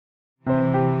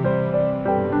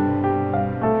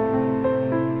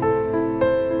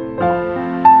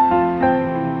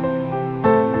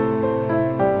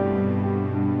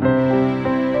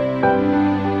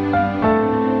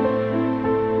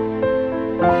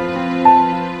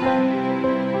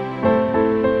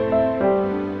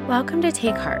Welcome to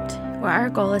Take Heart, where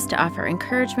our goal is to offer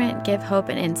encouragement, give hope,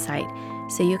 and insight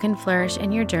so you can flourish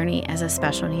in your journey as a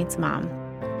special needs mom.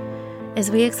 As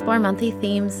we explore monthly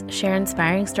themes, share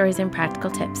inspiring stories, and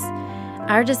practical tips,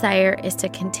 our desire is to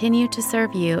continue to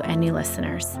serve you and new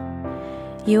listeners.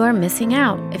 You are missing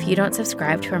out if you don't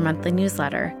subscribe to our monthly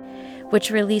newsletter, which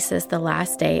releases the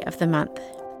last day of the month.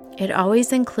 It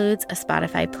always includes a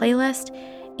Spotify playlist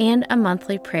and a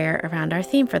monthly prayer around our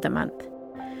theme for the month.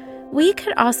 We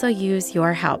could also use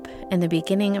your help in the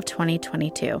beginning of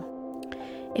 2022.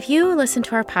 If you listen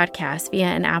to our podcast via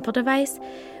an Apple device,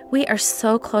 we are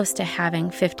so close to having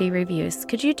 50 reviews.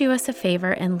 Could you do us a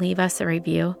favor and leave us a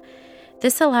review?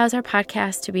 This allows our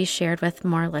podcast to be shared with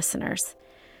more listeners.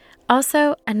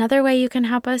 Also, another way you can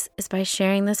help us is by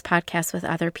sharing this podcast with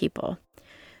other people.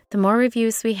 The more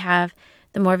reviews we have,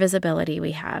 the more visibility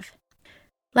we have.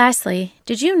 Lastly,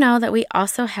 did you know that we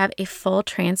also have a full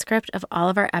transcript of all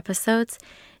of our episodes?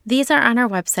 These are on our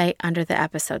website under the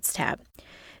Episodes tab.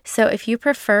 So if you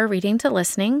prefer reading to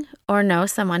listening or know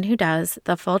someone who does,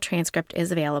 the full transcript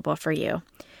is available for you.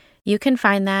 You can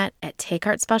find that at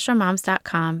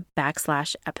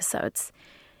takeheartspecialmoms.com/episodes.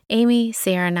 Amy,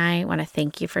 Sarah, and I want to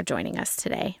thank you for joining us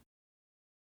today.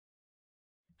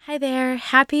 Hi there.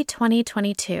 Happy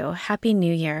 2022. Happy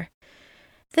New Year.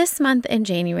 This month in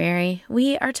January,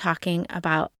 we are talking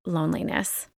about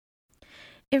loneliness.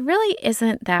 It really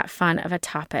isn't that fun of a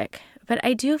topic, but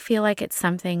I do feel like it's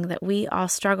something that we all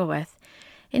struggle with.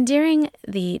 And during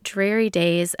the dreary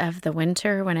days of the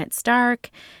winter when it's dark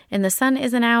and the sun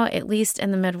isn't out, at least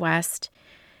in the Midwest,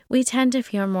 we tend to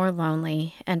feel more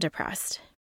lonely and depressed.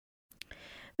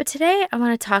 But today I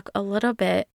want to talk a little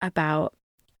bit about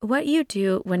what you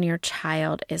do when your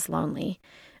child is lonely,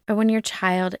 or when your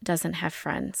child doesn't have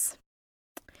friends.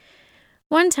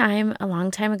 One time, a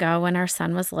long time ago, when our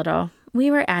son was little,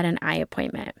 we were at an eye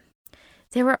appointment.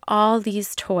 There were all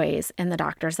these toys in the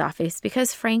doctor's office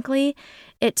because, frankly,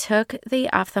 it took the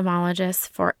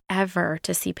ophthalmologist forever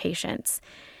to see patients.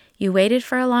 You waited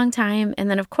for a long time,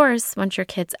 and then, of course, once your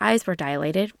kid's eyes were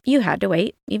dilated, you had to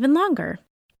wait even longer.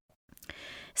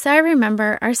 So I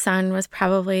remember our son was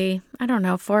probably,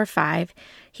 4 or 5.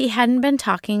 He hadn't been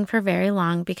talking for very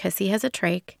long because he has a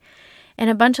trach, and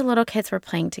a bunch of little kids were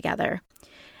playing together.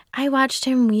 I watched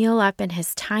him wheel up in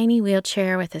his tiny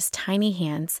wheelchair with his tiny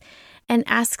hands and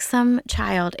ask some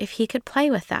child if he could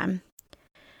play with them.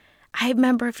 I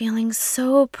remember feeling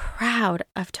so proud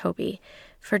of Toby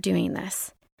for doing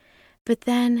this. But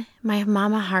then my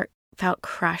mama heart felt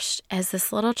crushed as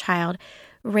this little child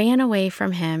ran away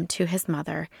from him to his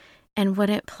mother and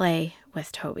wouldn't play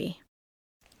with Toby.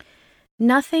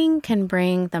 Nothing can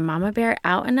bring the mama bear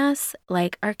out in us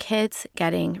like our kids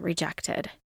getting rejected.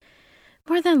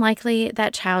 More than likely,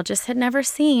 that child just had never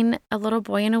seen a little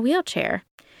boy in a wheelchair,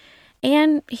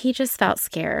 and he just felt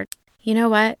scared. You know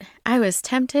what? I was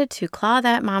tempted to claw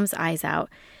that mom's eyes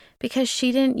out because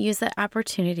she didn't use that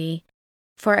opportunity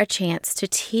for a chance to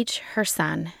teach her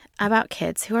son about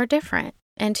kids who are different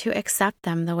and to accept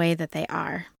them the way that they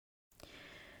are.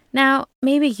 Now,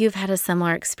 maybe you've had a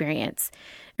similar experience,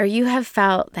 or you have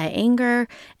felt that anger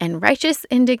and righteous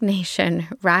indignation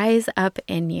rise up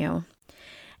in you.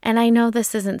 And I know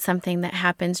this isn't something that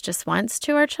happens just once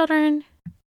to our children.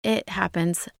 It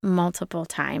happens multiple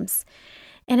times.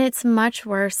 And it's much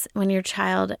worse when your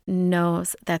child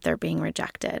knows that they're being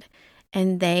rejected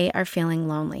and they are feeling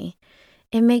lonely.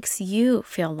 It makes you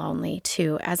feel lonely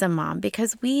too as a mom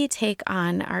because we take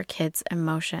on our kids'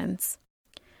 emotions.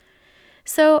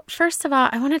 So first of all,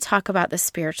 I want to talk about the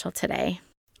spiritual today.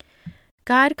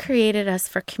 God created us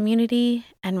for community,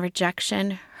 and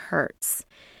rejection hurts.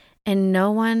 And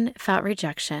no one felt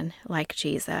rejection like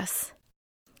Jesus.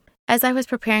 As I was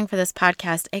preparing for this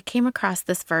podcast, I came across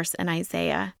this verse in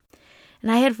Isaiah.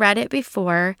 And I had read it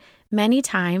before many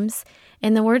times,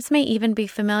 and the words may even be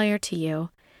familiar to you.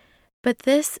 But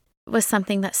this was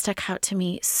something that stuck out to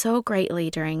me so greatly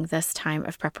during this time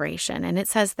of preparation. And it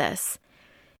says this: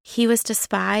 "He was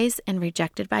despised and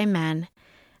rejected by men,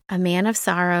 a man of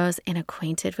sorrows and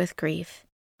acquainted with grief.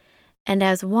 And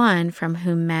as one from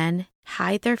whom men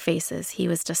hide their faces, he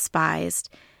was despised,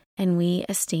 and we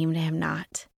esteemed him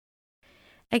not."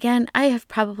 Again, I have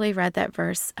probably read that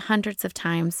verse hundreds of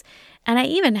times, and I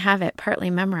even have it partly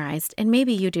memorized, and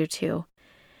maybe you do too.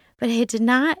 But it did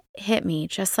not hit me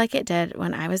just like it did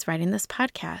when I was writing this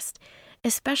podcast,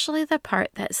 especially the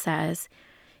part that says,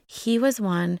 "He was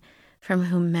one from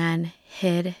whom men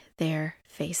hid their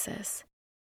faces."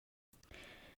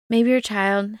 Maybe your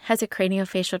child has a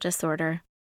craniofacial disorder.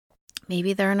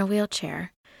 Maybe they're in a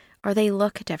wheelchair, or they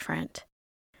look different.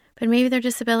 But maybe their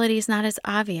disability is not as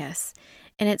obvious,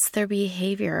 and it's their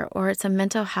behavior or it's a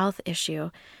mental health issue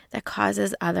that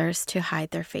causes others to hide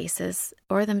their faces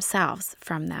or themselves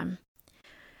from them.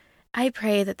 I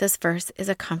pray that this verse is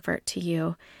a comfort to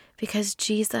you because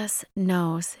Jesus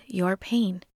knows your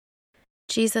pain.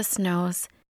 Jesus knows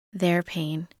their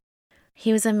pain.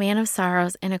 He was a man of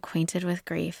sorrows and acquainted with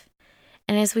grief.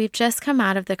 And as we've just come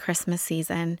out of the Christmas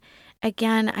season,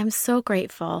 again, I'm so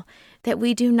grateful that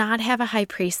we do not have a high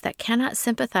priest that cannot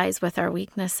sympathize with our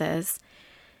weaknesses.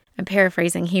 I'm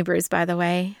paraphrasing Hebrews, by the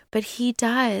way, but he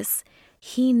does.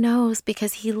 He knows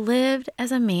because he lived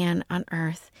as a man on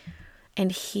earth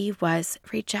and he was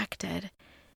rejected.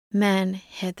 Men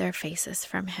hid their faces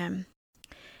from him.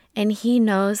 And he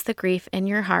knows the grief in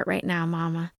your heart right now,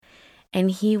 Mama,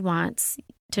 and he wants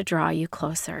to draw you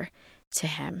closer to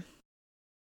him.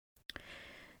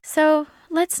 So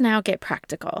let's now get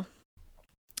practical.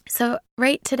 So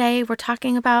right today, we're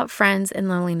talking about friends and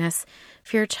loneliness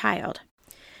for your child.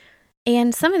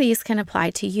 And some of these can apply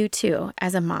to you too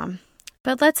as a mom,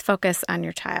 but let's focus on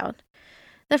your child.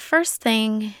 The first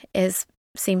thing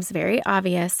seems very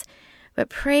obvious, but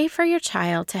pray for your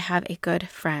child to have a good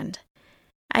friend.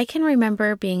 I can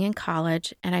remember being in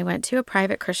college, and I went to a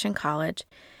private Christian college,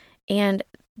 and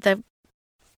the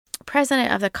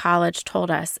president of the college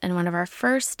told us in one of our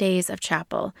first days of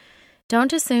chapel,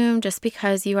 don't assume just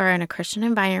because you are in a Christian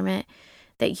environment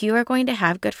that you are going to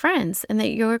have good friends and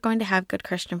that you are going to have good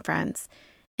Christian friends.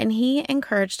 And he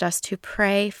encouraged us to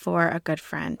pray for a good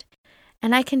friend.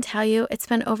 And I can tell you, it's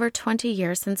been over 20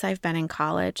 years since I've been in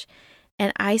college,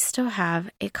 and I still have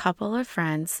a couple of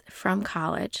friends from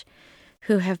college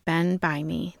who have been by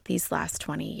me these last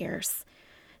 20 years.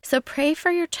 So pray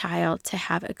for your child to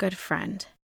have a good friend.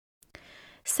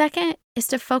 Second is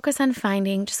to focus on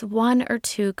finding just one or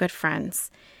two good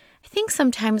friends. I think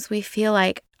sometimes we feel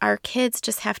like our kids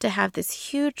just have to have this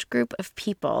huge group of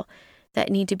people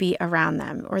that need to be around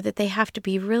them or that they have to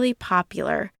be really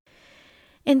popular.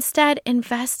 Instead,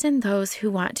 invest in those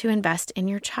who want to invest in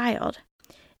your child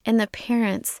and the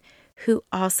parents who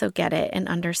also get it and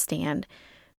understand,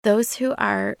 those who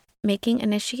are making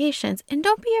initiations. And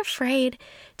don't be afraid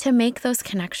to make those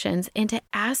connections and to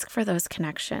ask for those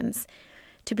connections,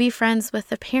 to be friends with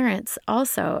the parents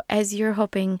also, as you're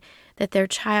hoping that their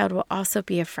child will also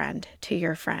be a friend to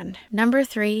your friend. Number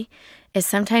 3 is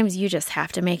sometimes you just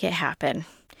have to make it happen.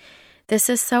 This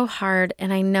is so hard,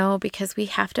 and I know because we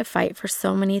have to fight for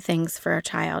so many things for our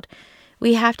child.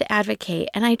 We have to advocate,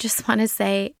 and I just want to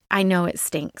say, I know it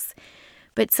stinks.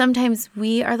 But sometimes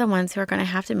we are the ones who are going to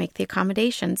have to make the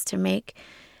accommodations to make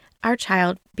our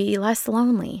child be less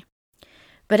lonely.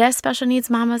 But as special needs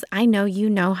mamas, I know you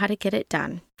know how to get it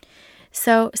done.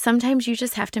 So sometimes you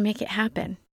just have to make it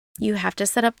happen. You have to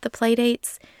set up the play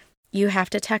dates. You have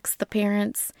to text the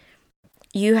parents.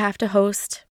 You have to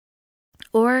host.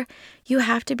 Or you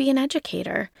have to be an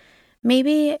educator.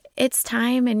 Maybe it's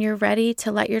time and you're ready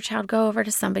to let your child go over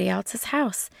to somebody else's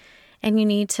house. And you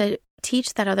need to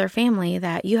teach that other family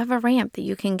that you have a ramp that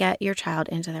you can get your child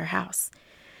into their house.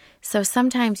 So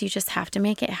sometimes you just have to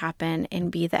make it happen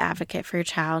and be the advocate for your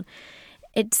child.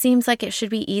 It seems like it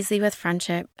should be easy with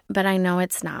friendship, but I know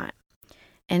it's not.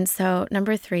 And so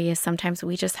number 3 is sometimes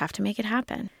we just have to make it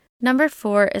happen. Number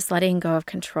 4 is letting go of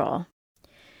control.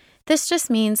 This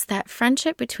just means that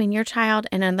friendship between your child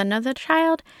and another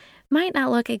child might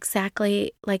not look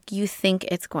exactly like you think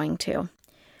it's going to.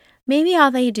 Maybe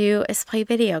all they do is play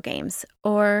video games,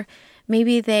 or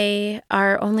maybe they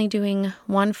are only doing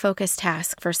one focused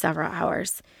task for several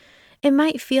hours. It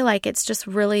might feel like it's just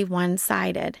really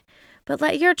one-sided, but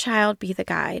let your child be the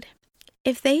guide.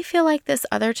 If they feel like this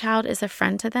other child is a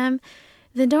friend to them,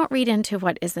 then don't read into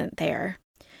what isn't there.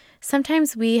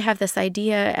 Sometimes we have this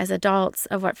idea as adults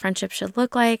of what friendship should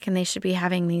look like, and they should be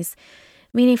having these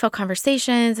meaningful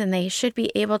conversations, and they should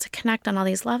be able to connect on all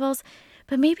these levels.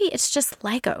 But maybe it's just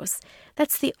Legos.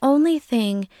 That's the only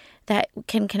thing that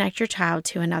can connect your child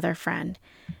to another friend.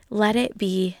 Let it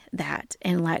be that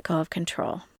and let go of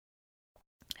control.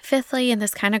 Fifthly, and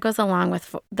this kind of goes along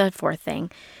with the 4th thing,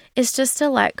 is just to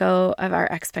let go of our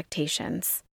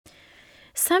expectations.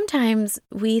 Sometimes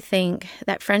we think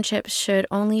that friendships should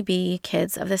only be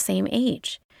kids of the same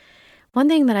age. One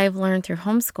thing that I've learned through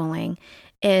homeschooling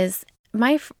is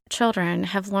my children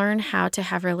have learned how to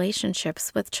have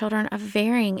relationships with children of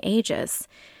varying ages.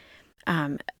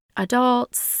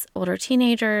 Adults, older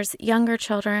teenagers, younger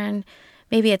children.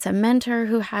 Maybe it's a mentor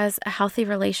who has a healthy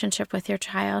relationship with your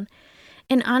child.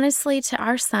 And honestly, to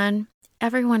our son,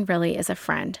 everyone really is a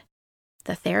friend.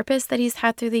 The therapist that he's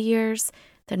had through the years,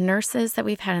 the nurses that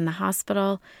we've had in the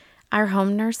hospital, our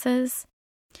home nurses.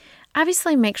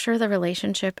 Obviously, make sure the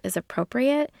relationship is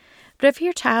appropriate, But if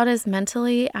your child is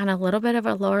mentally on a little bit of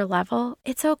a lower level,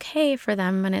 it's okay for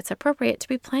them when it's appropriate to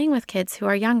be playing with kids who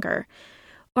are younger,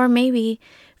 or maybe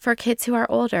for kids who are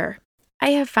older.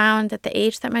 I have found that the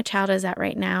age that my child is at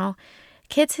right now,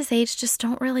 kids his age just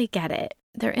don't really get it.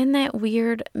 They're in that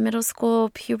weird middle school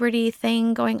puberty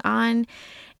thing going on.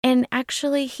 And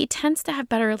actually, he tends to have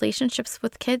better relationships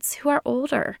with kids who are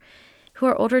older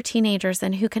teenagers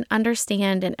and who can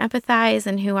understand and empathize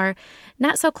and who are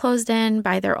not so closed in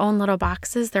by their own little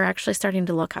boxes. They're actually starting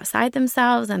to look outside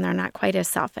themselves and they're not quite as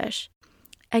selfish.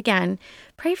 Again,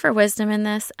 pray for wisdom in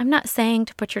this. I'm not saying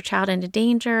to put your child into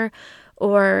danger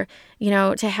or,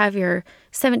 to have your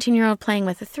 17-year-old playing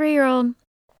with a 3-year-old,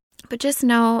 but just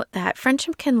know that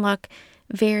friendship can look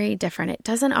very different. It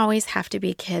doesn't always have to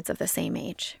be kids of the same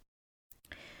age.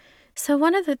 So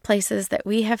one of the places that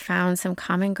we have found some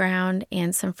common ground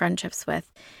and some friendships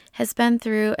with has been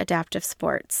through adaptive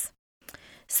sports.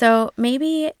 So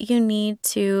maybe you need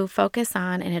to focus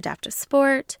on an adaptive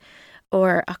sport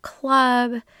or a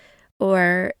club,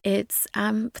 or it's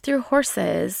through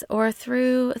horses or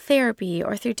through therapy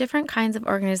or through different kinds of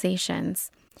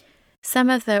organizations. Some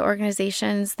of the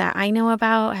organizations that I know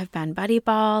about have been Buddy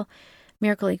Ball,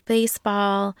 Miracle League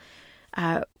Baseball,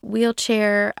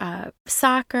 wheelchair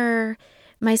soccer.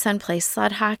 My son plays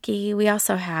sled hockey. We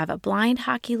also have a blind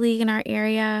hockey league in our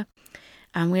area,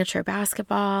 wheelchair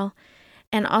basketball,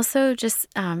 and also just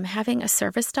having a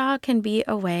service dog can be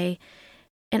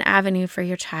an avenue for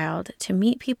your child to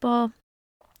meet people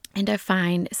and to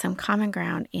find some common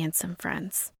ground and some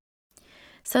friends.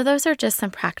 So those are just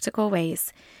some practical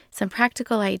ways, some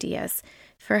practical ideas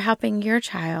for helping your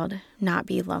child not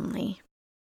be lonely.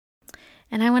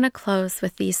 And I want to close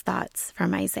with these thoughts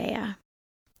from Isaiah.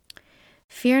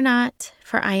 Fear not,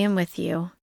 for I am with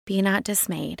you. Be not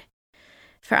dismayed.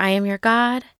 For I am your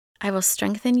God. I will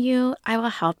strengthen you. I will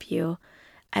help you.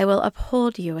 I will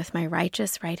uphold you with my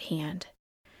righteous right hand.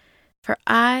 For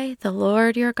I, the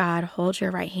Lord your God, hold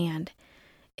your right hand.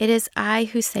 It is I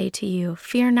who say to you,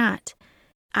 fear not.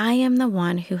 I am the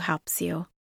one who helps you.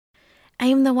 I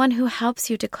am the one who helps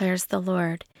you, declares the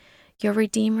Lord. Your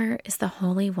Redeemer is the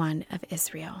Holy One of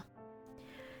Israel.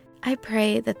 I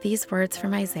pray that these words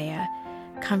from Isaiah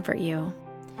comfort you,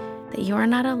 that you are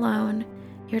not alone,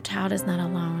 your child is not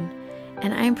alone,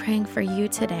 and I'm praying for you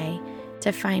today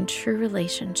to find true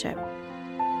relationship.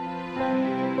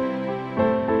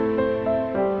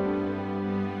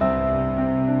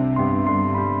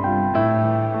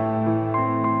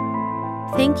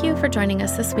 Thank you for joining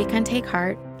us this week on Take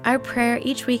Heart. Our prayer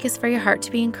each week is for your heart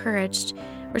to be encouraged.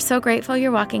 We're so grateful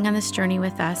you're walking on this journey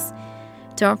with us.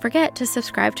 Don't forget to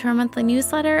subscribe to our monthly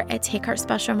newsletter at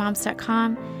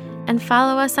takeheartspecialmoms.com and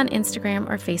follow us on Instagram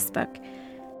or Facebook.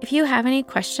 If you have any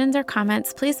questions or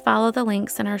comments, please follow the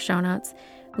links in our show notes.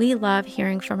 We love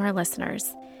hearing from our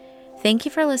listeners. Thank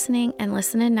you for listening, and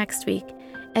listen in next week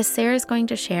as Sarah is going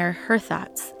to share her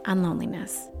thoughts on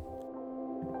loneliness.